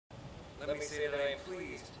let me say that I am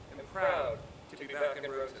pleased and proud to be back in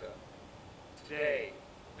Rota. Today,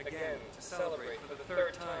 again, to celebrate for the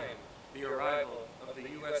third time the arrival of the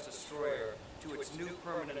U.S. destroyer to its new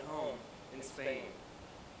permanent home in Spain.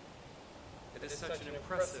 It is such an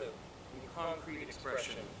impressive and concrete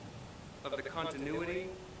expression of the continuity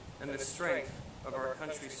and the strength of our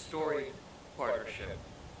country's storied partnership.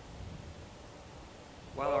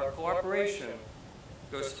 While our cooperation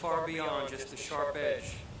goes far beyond just the sharp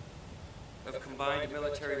edge of combined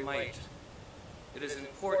military might, it is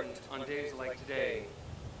important on days like today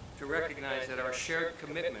to recognize that our shared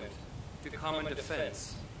commitment to common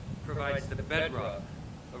defense provides the bedrock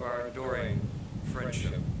of our enduring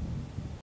friendship.